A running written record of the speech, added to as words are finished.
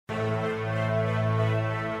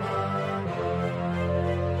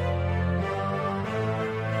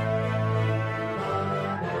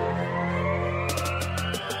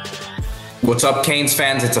What's up, Canes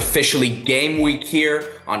fans? It's officially game week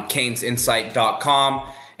here on canesinsight.com.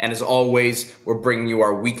 And as always, we're bringing you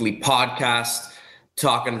our weekly podcast,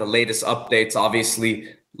 talking the latest updates. Obviously,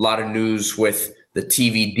 a lot of news with the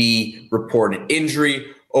TVD reported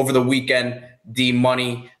injury over the weekend,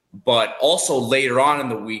 D-Money, but also later on in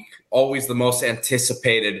the week, always the most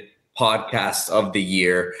anticipated podcast of the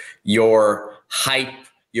year. Your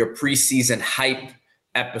preseason hype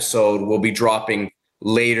episode will be dropping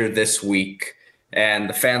later this week, and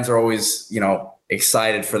the fans are always,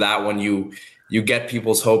 excited for that one. You get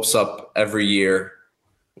people's hopes up every year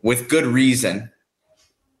with good reason.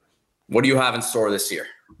 What do you have in store this year?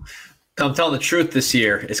 I'm telling the truth this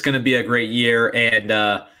year. It's going to be a great year, and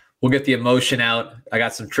we'll get the emotion out. I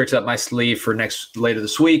got some tricks up my sleeve for later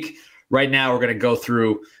this week. Right now, we're going to go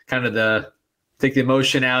through kind of take the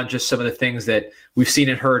emotion out, just some of the things that we've seen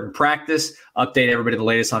and heard in practice, update everybody the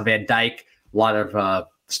latest on Van Dyke. A lot of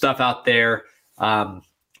stuff out there from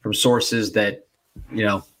sources that,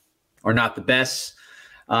 are not the best.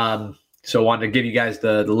 So I wanted to give you guys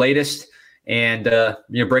the latest and,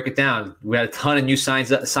 break it down. We had a ton of new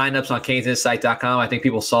signups on canesinsight.com. I think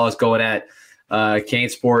people saw us going at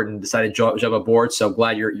CaneSport and decided to jump aboard. So I'm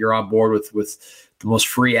glad you're on board with the most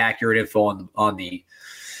free, accurate info on the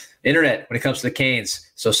internet when it comes to the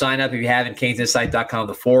Canes. So sign up if you haven't, canesinsight.com,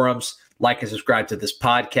 the forums, like and subscribe to this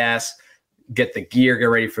podcast. Get the gear, get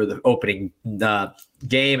ready for the opening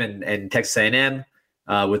game and Texas A&M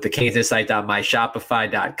with the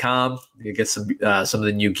canesinsight.myshopify.com. You get some of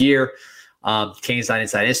the new gear.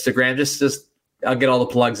 Canes.Inside Instagram. Just I'll get all the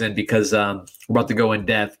plugs in because we're about to go in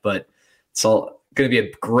depth, but it's all going to be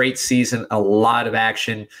a great season, a lot of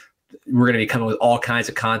action. We're going to be coming with all kinds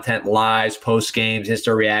of content, lives, post games,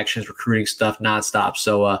 Insta reactions, recruiting stuff nonstop.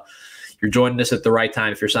 So you're joining us at the right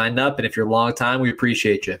time if you're signed up, and if you're a long time, we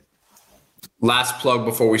appreciate you. Last plug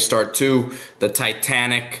before we start too, the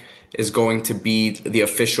Titanic is going to be the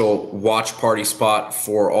official watch party spot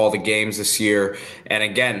for all the games this year. And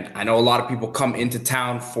again, I know a lot of people come into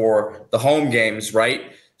town for the home games,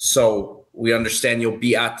 right? So we understand you'll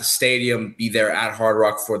be at the stadium, be there at Hard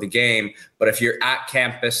Rock for the game. But if you're at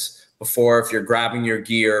campus if you're grabbing your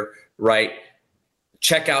gear, right,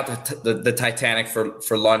 check out the Titanic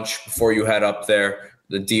for lunch before you head up there.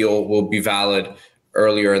 The deal will be valid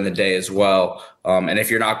earlier in the day as well. And if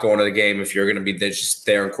you're not going to the game, if you're going to be just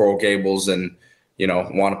there in Coral Gables and,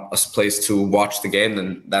 want a place to watch the game,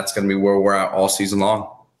 then that's going to be where we're at all season long.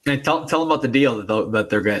 And tell them about the deal that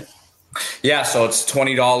they're getting. Yeah, so it's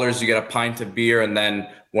 $20. You get a pint of beer, and then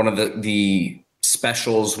one of the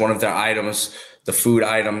specials, one of their items, the food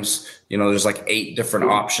items, there's like 8 different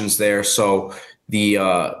options there. So the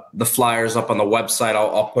flyer's up on the website.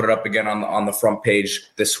 I'll put it up again on the front page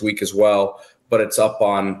this week as well. But it's up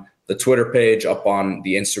on the Twitter page, up on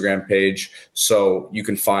the Instagram page. So you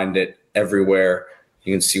can find it everywhere.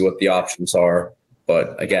 You can see what the options are.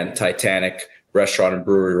 But again, Titanic Restaurant and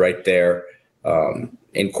Brewery right there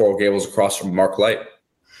in Coral Gables across from Mark Light.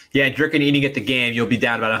 Yeah, drinking and eating at the game, you'll be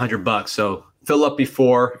down about $100. So fill up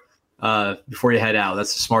before you head out.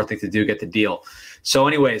 That's a smart thing to do, get the deal. So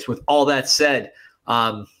anyways, with all that said,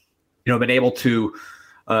 I've been able to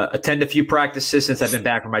attend a few practices since I've been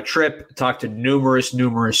back from my trip, talked to numerous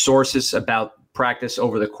sources about practice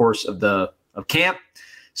over the course of camp.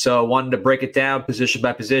 So I wanted to break it down position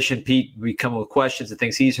by position. Pete, we come with questions and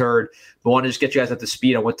things he's heard, but wanted to just get you guys up to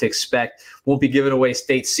speed on what to expect. Won't be giving away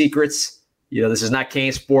state secrets. This is not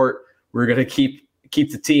CaneSport. We're going to keep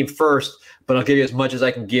the team first, but I'll give you as much as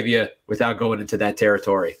I can give you without going into that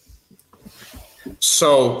territory.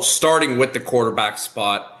 So starting with the quarterback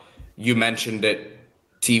spot, you mentioned it.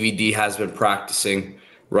 TVD has been practicing,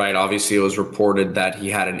 right? Obviously, it was reported that he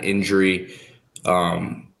had an injury.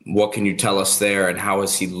 What can you tell us there, and how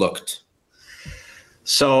has he looked?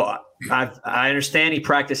 So I understand he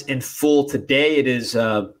practiced in full today. It is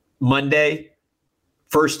Monday.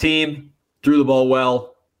 First team, threw the ball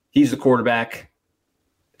well. He's the quarterback.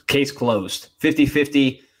 Case closed.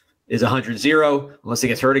 50-50 is 100-0 unless he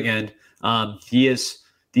gets hurt again. He is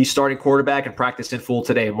the starting quarterback and practiced in full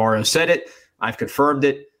today. Mario said it. I've confirmed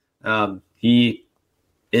it. He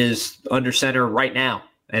is under center right now,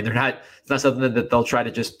 and it's not something that they'll try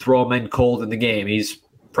to just throw him in cold in the game. He's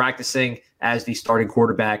practicing as the starting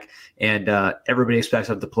quarterback, and everybody expects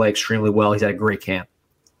him to play extremely well. He's had a great camp.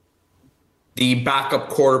 The backup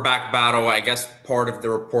quarterback battle, I guess part of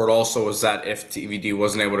the report also was that if TVD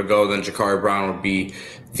wasn't able to go, then Jakari Brown would be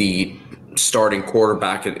the starting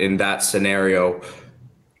quarterback in that scenario.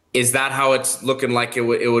 Is that how it's looking like it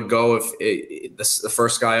would go if the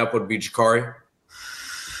first guy up would be Jakari?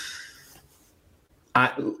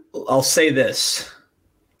 I'll say this.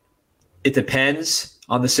 It depends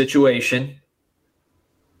on the situation.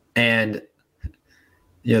 And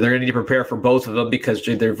they're going to need to prepare for both of them because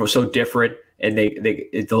they're so different, and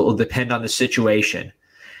it'll depend on the situation.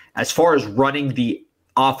 As far as running the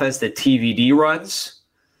offense that TVD runs,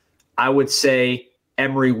 I would say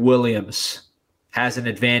Emory Williams has an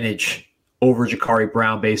advantage over Jakari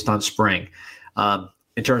Brown based on spring.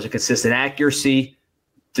 In terms of consistent accuracy,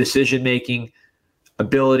 decision-making,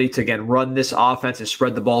 ability to, again, run this offense and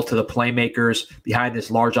spread the ball to the playmakers behind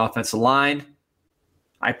this large offensive line,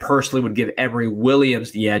 I personally would give Emory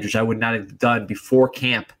Williams the edge, which I would not have done before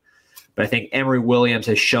camp. But I think Emory Williams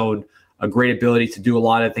has shown a great ability to do a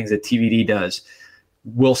lot of things that TVD does.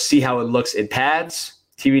 We'll see how it looks in pads.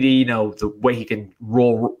 TVD, the way he can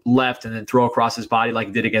roll left and then throw across his body like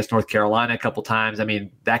he did against North Carolina a couple times. I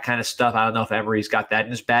mean, that kind of stuff, I don't know if Emory's got that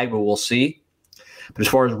in his bag, but we'll see. But as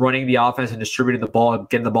far as running the offense and distributing the ball and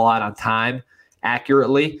getting the ball out on time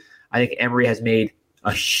accurately, I think Emory has made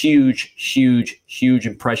a huge, huge, huge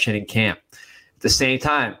impression in camp. At the same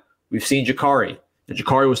time, we've seen Jakari.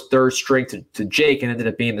 Jakari was third string to Jake and ended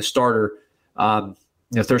up being the starter.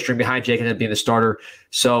 Third string behind Jake and ended up being the starter.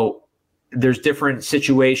 So there's different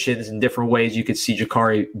situations and different ways you could see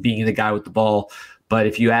Jakari being the guy with the ball. But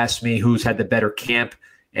if you ask me who's had the better camp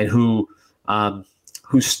and whose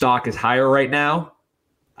stock is higher right now,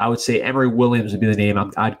 I would say Emory Williams would be the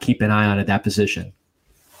name I'd keep an eye on at that position.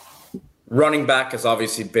 Running back has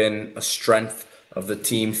obviously been a strength of the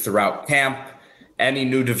team throughout camp. Any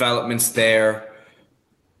new developments there?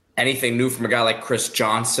 Anything new from a guy like Chris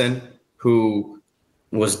Johnson, who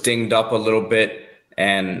was dinged up a little bit?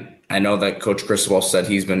 And I know that Coach Griswold said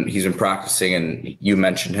he's been practicing, and you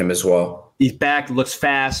mentioned him as well. He's back, looks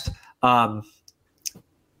fast,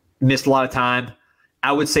 missed a lot of time.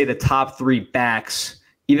 I would say the top three backs,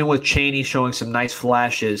 even with Chaney showing some nice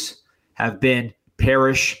flashes, have been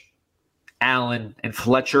Parrish, Allen, and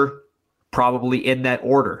Fletcher, probably in that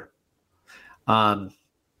order.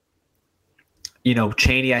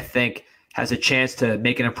 Chaney, I think, has a chance to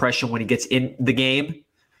make an impression when he gets in the game.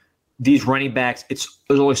 These running backs,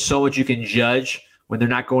 there's only so much you can judge when they're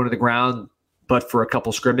not going to the ground, but for a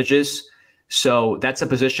couple scrimmages. So that's a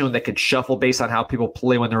position that could shuffle based on how people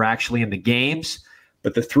play when they're actually in the games.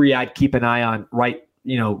 But the three I'd keep an eye on right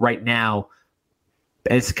now,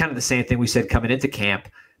 and it's kind of the same thing we said coming into camp: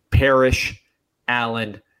 Parrish,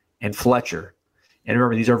 Allen, and Fletcher. And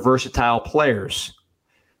remember, these are versatile players.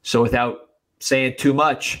 So without saying too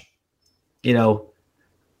much,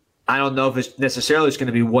 I don't know if it's necessarily going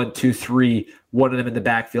to be 1, 2, 3, one of them in the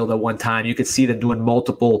backfield at one time. You could see them doing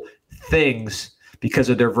multiple things because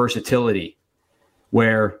of their versatility,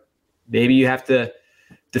 where maybe you have to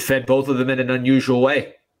defend both of them in an unusual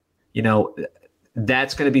way.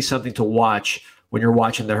 That's going to be something to watch when you're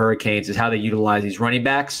watching the Hurricanes, is how they utilize these running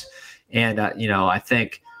backs. And, I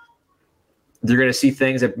think they're going to see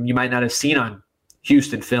things that you might not have seen on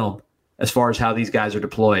Houston film as far as how these guys are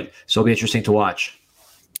deployed. So it'll be interesting to watch.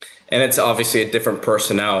 And it's obviously a different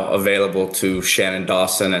personnel available to Shannon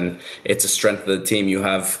Dawson, and it's a strength of the team.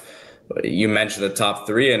 You mentioned the top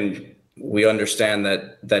three, and we understand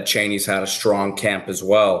that Chaney's had a strong camp as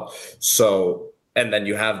well. So, and then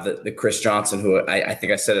you have the Chris Johnson, who I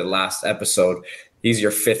think I said it last episode, he's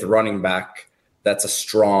your fifth running back. That's a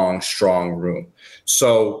strong, strong room.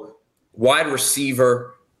 So wide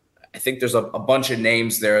receiver, I think there's a bunch of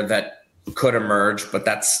names there that could emerge, but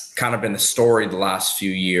that's kind of been the story the last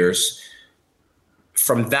few years.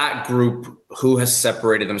 From that group, who has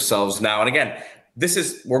separated themselves now? And again,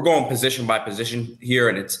 we're going position by position here,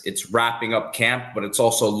 and it's wrapping up camp, but it's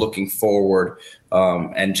also looking forward.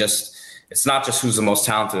 And it's not just who's the most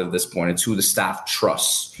talented at this point, it's who the staff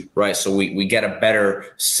trusts, right? So we get a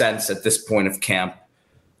better sense at this point of camp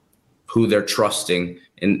who they're trusting.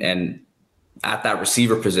 And at that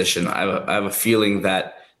receiver position, I have a feeling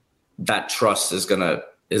that trust is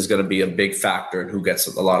gonna be a big factor in who gets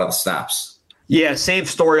a lot of the snaps. Yeah, same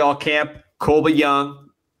story all camp. Colby Young,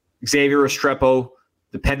 Xavier Restrepo,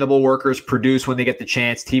 dependable workers, produce when they get the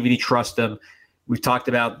chance. TVD trust them. We've talked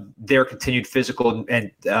about their continued physical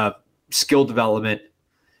and skill development.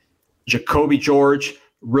 Jacoby George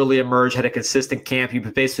really emerged, had a consistent camp. He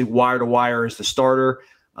was basically wire to wire as the starter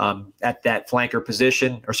at that flanker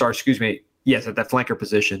position. Yes, at that flanker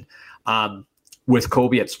position. With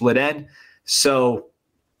Kobe at split end. So,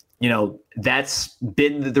 that's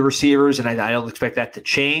been the receivers, and I don't expect that to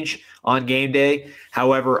change on game day.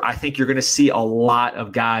 However, I think you're going to see a lot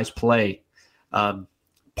of guys play.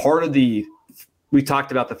 We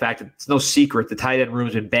talked about the fact that it's no secret the tight end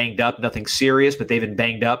room's been banged up, nothing serious, but they've been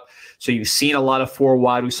banged up. So you've seen a lot of four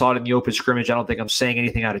wide. We saw it in the open scrimmage. I don't think I'm saying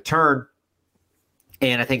anything out of turn.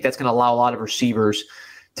 And I think that's going to allow a lot of receivers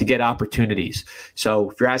to get opportunities.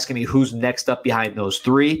 So if you're asking me who's next up behind those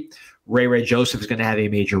three, Ray Joseph is going to have a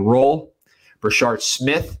major role. Brashard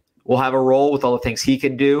Smith will have a role with all the things he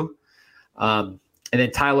can do. And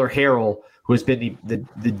then Tyler Harrell, who has been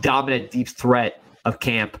the dominant deep threat of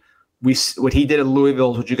camp. What he did at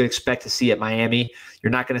Louisville is what you could expect to see at Miami.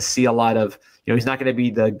 You're not going to see a lot of, he's not going to be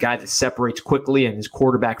the guy that separates quickly and is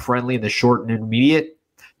quarterback friendly in the short and intermediate.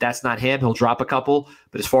 That's not him. He'll drop a couple.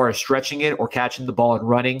 But as far as stretching it or catching the ball and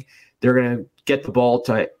running, they're going to get the ball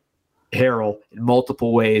to Harrell in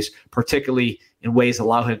multiple ways, particularly in ways that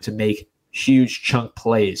allow him to make huge chunk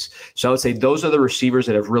plays. So I would say those are the receivers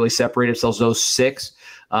that have really separated themselves, those six.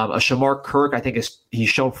 A Shamar Kirk, I think he's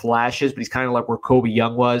shown flashes, but he's kind of like where Kobe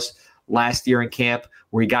Young was last year in camp,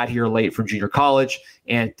 where he got here late from junior college,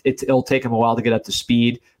 and it'll take him a while to get up to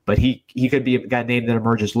speed, but he could be a guy named that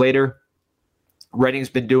emerges later. Redding's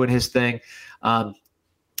been doing his thing.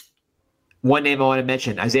 One name I want to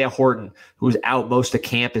mention, Isaiah Horton, who was out most of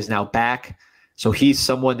camp, is now back. So he's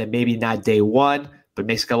someone that maybe not day one, but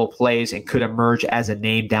makes a couple of plays and could emerge as a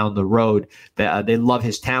name down the road. They love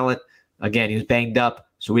his talent. Again, he was banged up,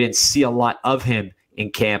 so we didn't see a lot of him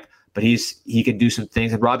in camp, but he can do some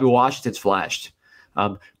things. And Robbie Washington's flashed.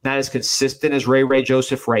 Not as consistent as Ray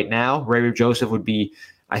Joseph right now. Ray Joseph would be,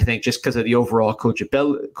 I think, just because of the overall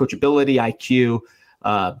coachability, IQ.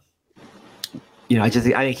 I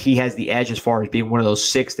think he has the edge as far as being one of those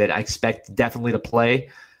six that I expect definitely to play.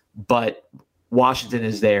 But Washington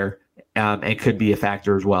is there and could be a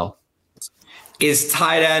factor as well. Is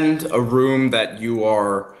tight end a room that you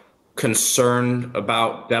are concerned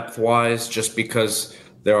about depth-wise, just because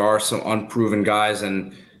there are some unproven guys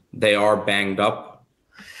and they are banged up?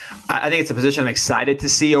 I think it's a position I'm excited to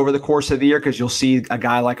see over the course of the year, because you'll see a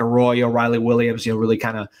guy like Arroyo, Riley Williams, really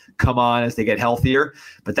kind of come on as they get healthier.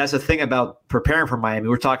 But that's the thing about preparing for Miami.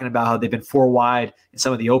 We're talking about how they've been four wide in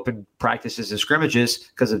some of the open practices and scrimmages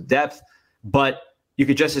because of depth. But you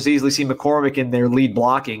could just as easily see McCormick in their lead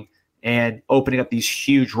blocking and opening up these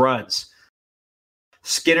huge runs.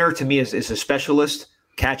 Skinner, to me, is a specialist,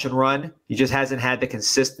 catch and run. He just hasn't had the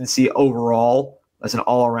consistency overall as an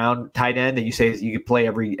all-around tight end that you say you could play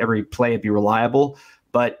every play and be reliable,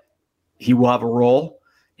 but he will have a role,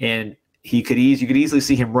 and you could easily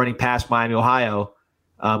see him running past Miami, Ohio,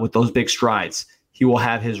 with those big strides. He will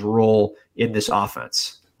have his role in this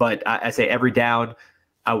offense. But I say every down,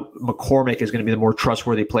 McCormick is going to be the more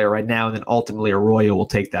trustworthy player right now, and then ultimately Arroyo will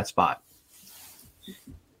take that spot.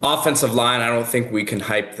 Offensive line, I don't think we can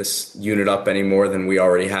hype this unit up any more than we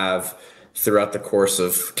already have throughout the course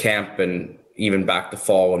of camp and even back to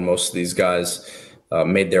fall when most of these guys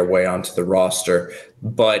made their way onto the roster.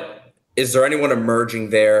 But is there anyone emerging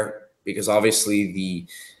there? Because obviously the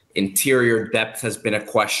interior depth has been a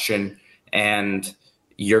question, and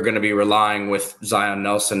you're going to be relying with Zion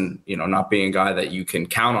Nelson, not being a guy that you can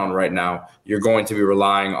count on right now. You're going to be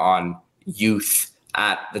relying on youth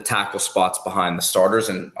at the tackle spots behind the starters.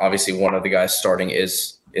 And obviously one of the guys starting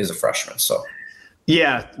is a freshman. So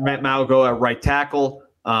yeah, Matt Malgo at right tackle.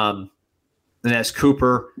 Then that's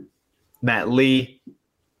Cooper, Matt Lee,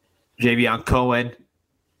 Javion Cohen,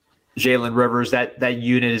 Jalen Rivers. That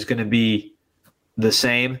unit is going to be the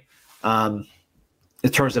same. In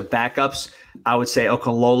terms of backups, I would say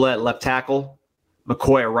Okunlola at left tackle,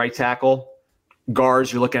 McCoy at right tackle.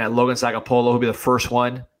 Guards, you're looking at Logan Sagapolo, who'll be the first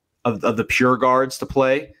one of the pure guards to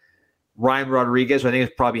play. Ryan Rodriguez, who I think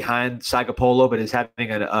is probably behind Sagapolo, but is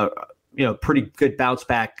having a pretty good bounce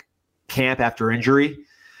back camp after injury.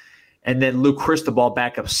 And then Luke Cristobal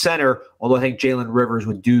back up center, although I think Jalen Rivers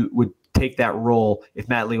would take that role if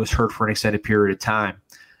Matt Lee was hurt for an extended period of time.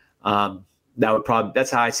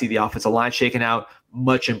 That's how I see the offensive line shaking out.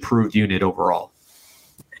 Much improved unit overall.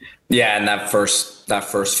 Yeah, and that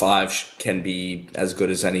first five can be as good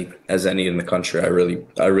as any in the country. I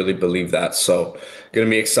really believe that. So going to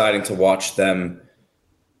be exciting to watch them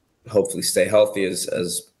hopefully stay healthy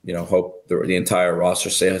as hope the entire roster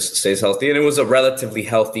stays healthy. And it was a relatively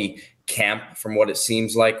healthy camp from what it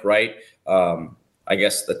seems like, right? I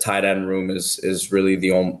guess the tight end room is really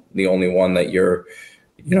the only one that you're,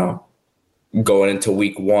 going into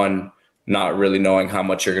week one, not really knowing how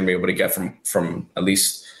much you're going to be able to get from at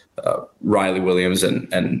least Riley Williams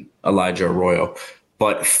and Elijah Arroyo.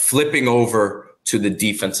 But flipping over to the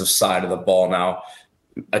defensive side of the ball now,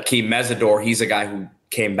 Akeem Mesidor, he's a guy who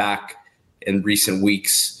came back in recent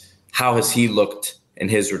weeks. How has he looked in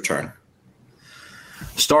his return?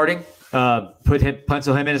 Starting,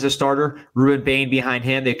 pencil him in as a starter. Ruben Bain behind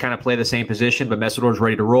him. They kind of play the same position, but Mesidor's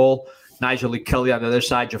ready to roll. Nigel Lee Kelly on the other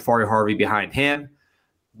side, Jafari Harvey behind him.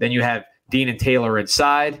 Then you have Dean and Taylor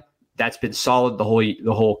inside. That's been solid the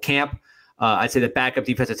whole camp. I'd say the backup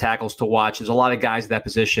defensive tackles to watch. There's a lot of guys at that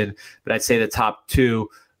position, but I'd say the top two,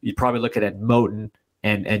 you'd probably look at Moten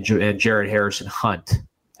and Jared Harrison Hunt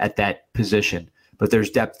at that position. But there's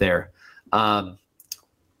depth there.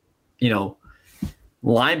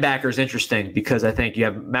 Linebacker is interesting because I think you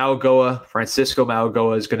have Francisco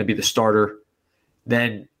Mauigoa is going to be the starter.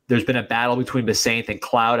 Then there's been a battle between Basaint and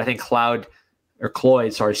Cloud. I think Cloyd,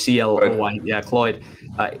 C-L-O-Y. Yeah, Cloyd.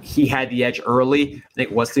 He had the edge early. I think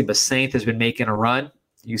Wesley Basaint has been making a run.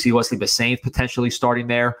 You see Wesley Basaint potentially starting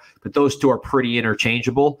there, but those two are pretty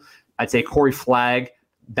interchangeable. I'd say Corey Flagg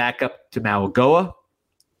back up to Mauigoa.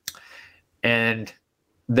 And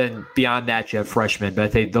then beyond that, you have freshmen. But I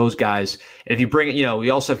think those guys, and if you bring it, we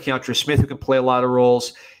also have Keontra Smith who can play a lot of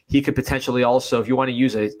roles. He could potentially also, if you want to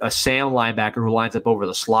use a Sam linebacker who lines up over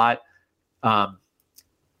the slot,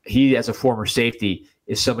 he, as a former safety,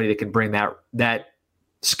 is somebody that can bring that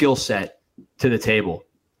skill set to the table.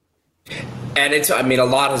 And a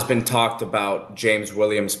lot has been talked about James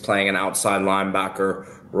Williams playing an outside linebacker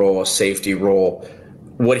role, a safety role.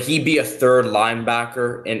 Would he be a third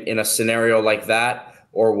linebacker in a scenario like that?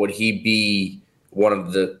 Or would he be one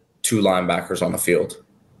of the two linebackers on the field?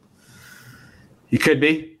 He could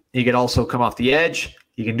be. He could also come off the edge.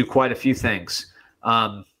 He can do quite a few things.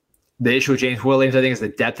 The issue with James Williams, I think, is the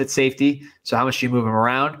depth at safety. So how much do you move him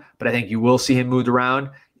around? But I think you will see him moved around.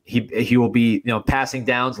 He will be, passing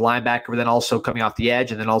downs, linebacker, but then also coming off the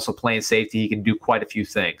edge and then also playing safety. He can do quite a few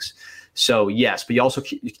things. So, yes, but you also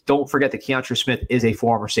don't forget that Keontra Smith is a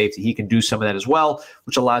former safety. He can do some of that as well,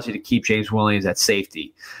 which allows you to keep James Williams at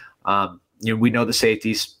safety. We know the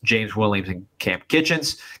safeties, James Williams and Cam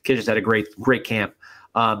Kitchens. Kitchens had a great camp.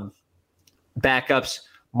 Backups,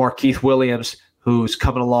 Markeith Williams, who's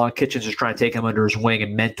coming along. Kitchens is trying to take him under his wing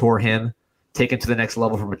and mentor him, take him to the next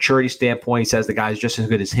level from a maturity standpoint. He says the guy's just as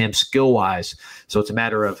good as him skill-wise. So it's a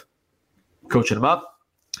matter of coaching him up.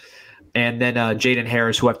 And then Jaden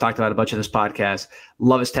Harris, who I've talked about a bunch of this podcast,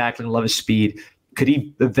 love his tackling, love his speed. Could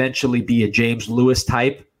he eventually be a James Lewis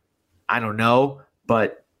type? I don't know,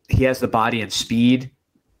 but he has the body and speed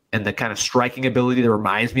and the kind of striking ability that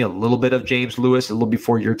reminds me a little bit of James Lewis, a little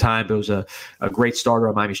before your time. But it was a great starter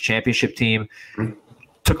on Miami's championship team. Mm-hmm.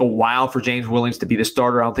 Took a while for James Williams to be the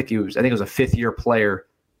starter. I think it was a fifth-year player,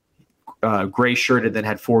 gray-shirted, then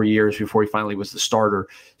had 4 years before he finally was the starter.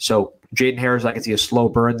 So Jaden Harris, I can see a slow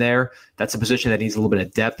burn there. That's a position that needs a little bit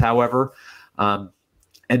of depth, however. And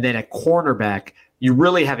then at cornerback, you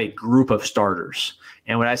really have a group of starters.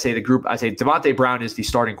 And when I say the group, I say Devontae Brown is the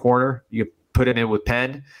starting corner. You put him in with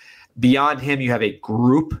Penn. Beyond him, you have a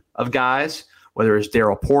group of guys, whether it's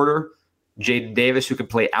Darryl Porter, Jaden Davis, who can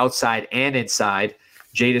play outside and inside,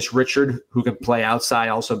 Jadis Richard, who can play outside,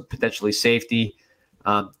 also potentially safety,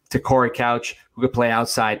 Takori Couch, who could play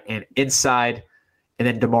outside and inside, and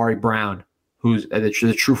then Damari Brown, who's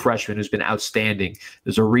the true freshman who's been outstanding.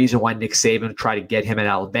 There's a reason why Nick Saban tried to get him at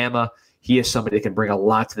Alabama. He is somebody that can bring a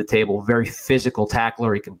lot to the table, very physical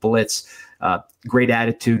tackler. He can blitz, great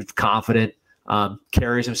attitude, confident,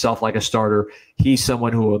 carries himself like a starter. He's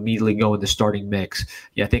someone who will immediately go in the starting mix.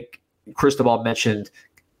 I think Cristobal mentioned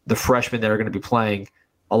the freshmen that are going to be playing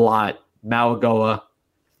a lot. Mauigoa,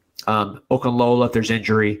 Okunlola if there's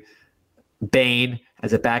injury, Bain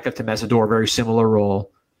as a backup to Mesidor, very similar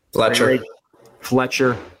role.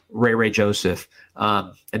 Fletcher, Ray Joseph,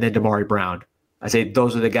 and then Damari Brown. I say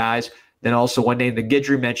those are the guys. Then also one name that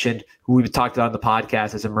Guidry mentioned, who we've talked about on the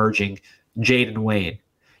podcast as emerging, Jaden Wayne.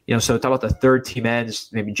 So talk about the third team ends,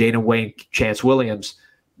 maybe Jaden Wayne, Chance Williams.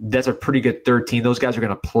 That's a pretty good third team. Those guys are going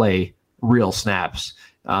to play real snaps.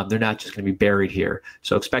 They're not just going to be buried here.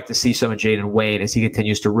 So expect to see some of Jaden Wayne as he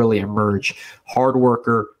continues to really emerge. Hard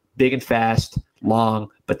worker, big and fast, long,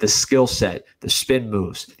 but the skill set, the spin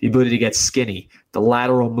moves, the ability to get skinny, the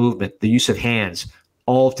lateral movement, the use of hands,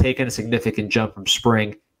 all have taken a significant jump from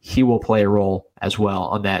spring. He will play a role as well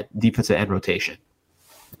on that defensive end rotation.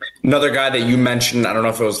 Another guy that you mentioned, I don't know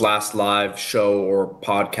if it was last live show or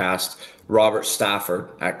podcast, Robert Stafford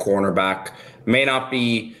at cornerback. May not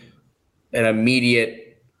be an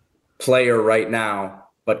immediate player right now,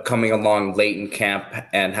 but coming along late in camp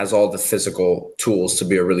and has all the physical tools to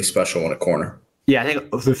be a really special one at corner. Yeah, I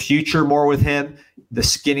think the future more with him, the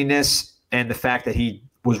skinniness and the fact that he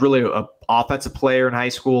was really an offensive player in high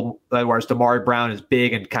school, whereas Damari Brown is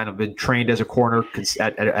big and kind of been trained as a corner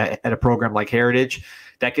at a program like Heritage.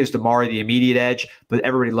 That gives Damari the immediate edge, but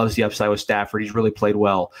everybody loves the upside with Stafford. He's really played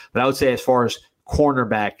well. But I would say as far as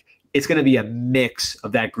cornerback, it's going to be a mix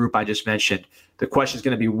of that group I just mentioned. The question is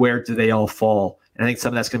going to be, where do they all fall And I think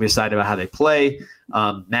some of that's going to be decided about how they play,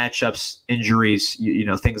 matchups, injuries,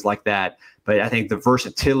 things like that. But I think the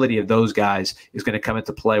versatility of those guys is going to come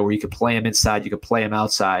into play where you can play them inside, you can play them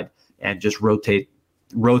outside, and just rotate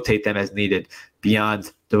them as needed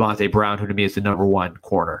beyond Devontae Brown, who to me is the number one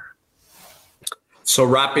corner. So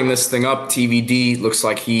wrapping this thing up, TVD looks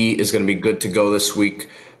like he is going to be good to go this week.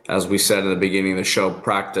 As we said in the beginning of the show,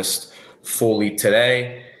 practiced fully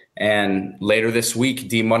today. And later this week,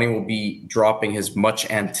 D-Money will be dropping his much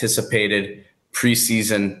anticipated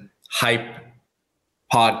preseason hype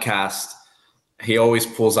podcast. He always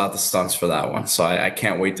pulls out the stunts for that one. So I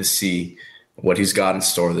can't wait to see what he's got in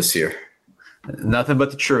store this year. Nothing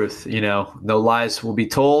but the truth. No lies will be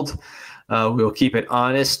told. We'll keep it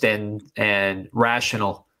honest and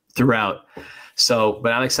rational throughout. So,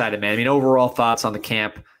 but I'm excited, man. I mean, overall thoughts on the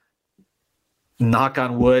camp. Knock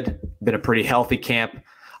on wood, been a pretty healthy camp.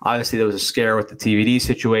 Obviously, there was a scare with the TVD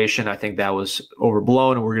situation. I think that was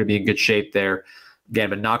overblown, and we're going to be in good shape there. Again,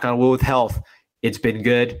 but knock on wood with health, it's been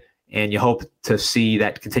good, and you hope to see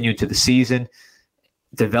that continue to the season.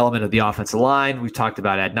 Development of the offensive line, we've talked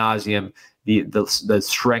about ad nauseum. The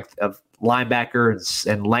strength of linebacker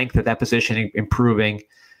and length at that position improving.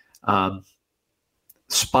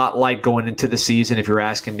 Spotlight going into the season, if you're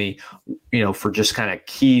asking me, for just kind of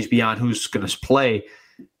keys beyond who's going to play,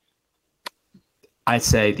 I'd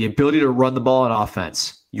say the ability to run the ball on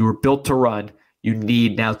offense. You were built to run. You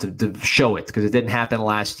need now to show it because it didn't happen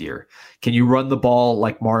last year. Can you run the ball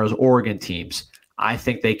like Mario's Oregon teams? I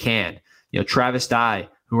think they can. Travis Dye,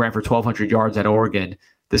 who ran for 1,200 yards at Oregon,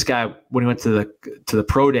 this guy, when he went to the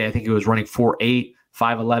pro day, I think he was running 4.8,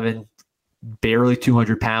 5'11", barely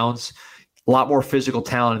 200 pounds. A lot more physical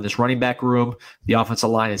talent in this running back room. The offensive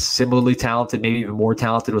line is similarly talented, maybe even more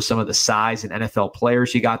talented with some of the size and NFL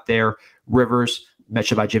players you got there. Rivers,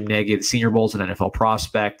 mentioned by Jim Nagy, the Senior Bowl is an NFL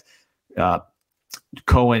prospect.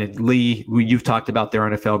 Cohen and Lee, who you've talked about their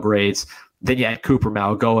NFL grades. Then you had Cooper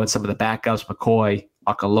Malagoa and some of the backups, McCoy,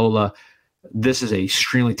 Akalola. This is a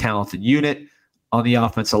extremely talented unit on the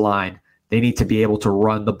offensive line. They need to be able to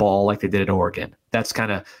run the ball like they did at Oregon. That's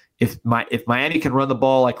kind of if Miami can run the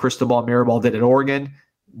ball like Cristobal Mirabal did at Oregon,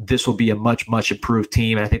 this will be a much, much improved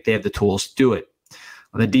team, and I think they have the tools to do it.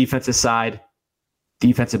 On the defensive side,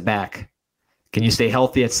 defensive back. Can you stay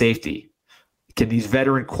healthy at safety? Can these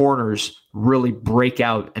veteran corners really break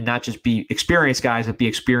out and not just be experienced guys, but be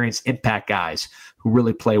experienced impact guys who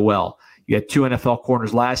really play well? You had 2 NFL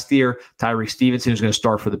corners last year. Tyreek Stevenson, who's going to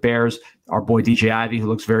start for the Bears. Our boy DJ Ivey, who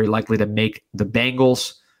looks very likely to make the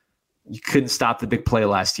Bengals. You couldn't stop the big play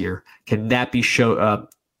last year. Can that be shored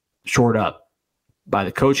up by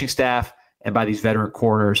the coaching staff and by these veteran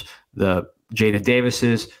corners, the Jaden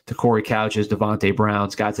Davises, the Corey Couches, Devontae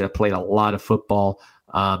Browns, guys that have played a lot of football,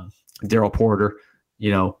 Daryl Porter,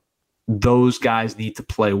 those guys need to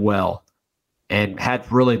play well and had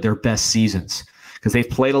really their best seasons because they've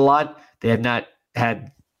played a lot. They're not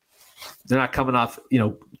coming off,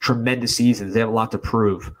 tremendous seasons. They have a lot to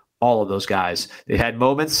prove, all of those guys. They had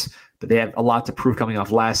moments, but they have a lot to prove coming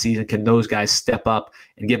off last season. Can those guys step up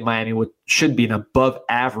and give Miami what should be an above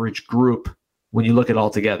average group when you look at it all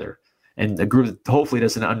together? And a group that hopefully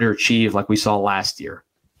doesn't underachieve like we saw last year.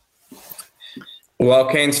 Well,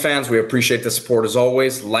 Canes fans, we appreciate the support as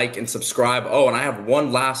always. Like and subscribe. Oh, and I have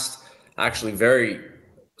one last, actually very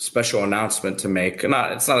special announcement to make.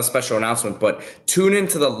 It's not a special announcement, but tune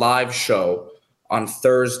into the live show on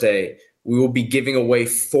Thursday. We will be giving away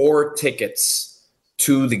 4 tickets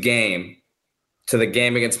to the game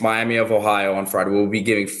against Miami of Ohio on Friday. We'll be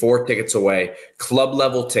giving 4 tickets away, club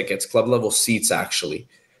level tickets, club level seats, actually.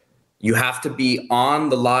 You have to be on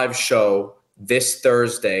the live show this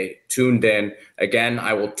Thursday, tuned in. Again,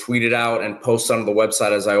 I will tweet it out and post on the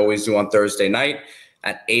website as I always do on Thursday night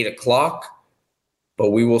at 8 o'clock. But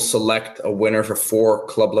we will select a winner for 4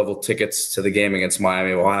 club level tickets to the game against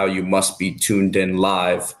Miami of Ohio. You must be tuned in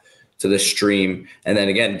live to the stream. And then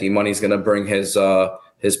again, D-Money's going to bring his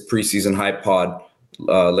preseason hype pod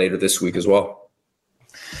later this week as well.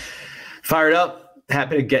 Fired up.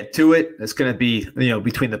 Happy to get to it. It's going to be,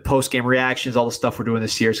 between the post-game reactions, all the stuff we're doing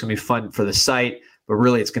this year, it's going to be fun for the site, but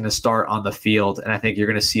really it's going to start on the field. And I think you're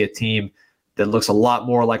going to see a team that looks a lot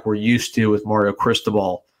more like we're used to with Mario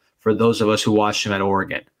Cristobal for those of us who watched him at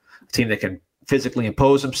Oregon. A team that can physically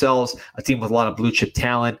impose themselves, a team with a lot of blue chip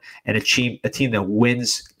talent, and a team that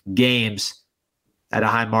wins games at a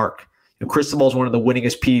high mark. Cristobal is one of the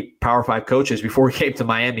winningest Power 5 coaches before he came to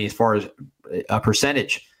Miami as far as a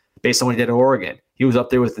percentage based on what he did at Oregon. He was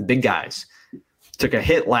up there with the big guys. Took a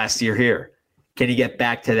hit last year here. Can he get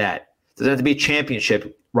back to that? Doesn't have to be a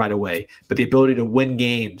championship right away, but the ability to win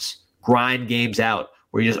games, grind games out,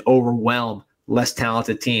 where you just overwhelm less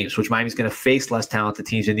talented teams, which Miami's going to face less talented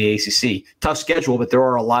teams in the ACC. Tough schedule, but there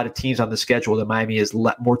are a lot of teams on the schedule that Miami is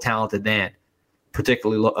more talented than,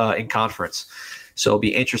 particularly in conference. So it'll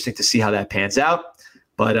be interesting to see how that pans out,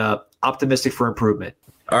 but optimistic for improvement.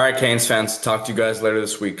 All right, Canes fans, talk to you guys later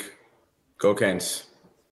this week. Go Canes.